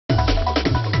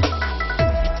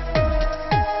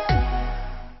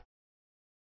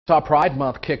Pride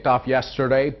Month kicked off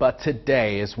yesterday, but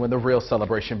today is when the real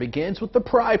celebration begins with the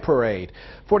Pride Parade.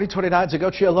 4029's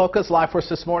Ugochi Aloka's live for us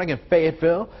this morning in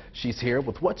Fayetteville. She's here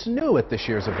with what's new at this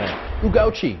year's event.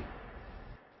 Ugochi.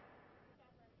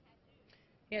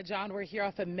 Yeah, John, we're here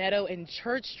off of Meadow and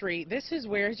Church Street. This is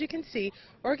where, as you can see,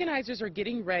 organizers are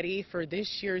getting ready for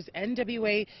this year's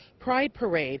NWA Pride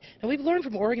Parade. And we've learned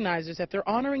from organizers that they're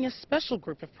honoring a special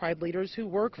group of Pride leaders who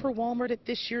work for Walmart at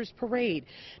this year's parade.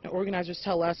 Now, organizers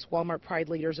tell us Walmart Pride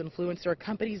leaders influenced their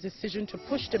company's decision to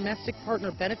push domestic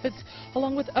partner benefits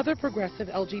along with other progressive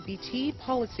LGBT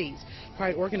policies.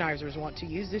 Pride organizers want to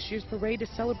use this year's parade to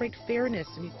celebrate fairness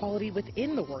and equality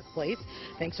within the workplace,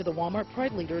 thanks to the Walmart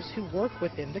Pride leaders who work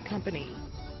within the company.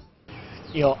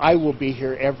 You know, I will be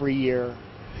here every year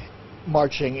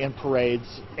marching in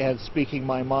parades and speaking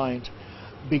my mind,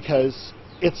 because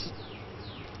it's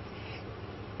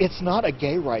not a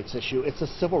gay rights issue, it's a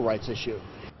civil rights issue.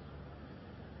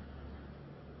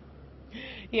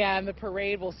 Yeah, and the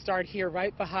parade will start here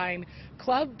right behind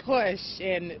Club Push,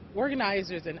 and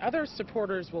organizers and other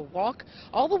supporters will walk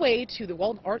all the way to the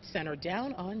Walton Arts Center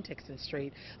down on Dixon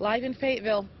Street. Live in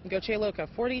Fayetteville, Ugochi Aloka,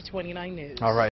 4029 News. All right.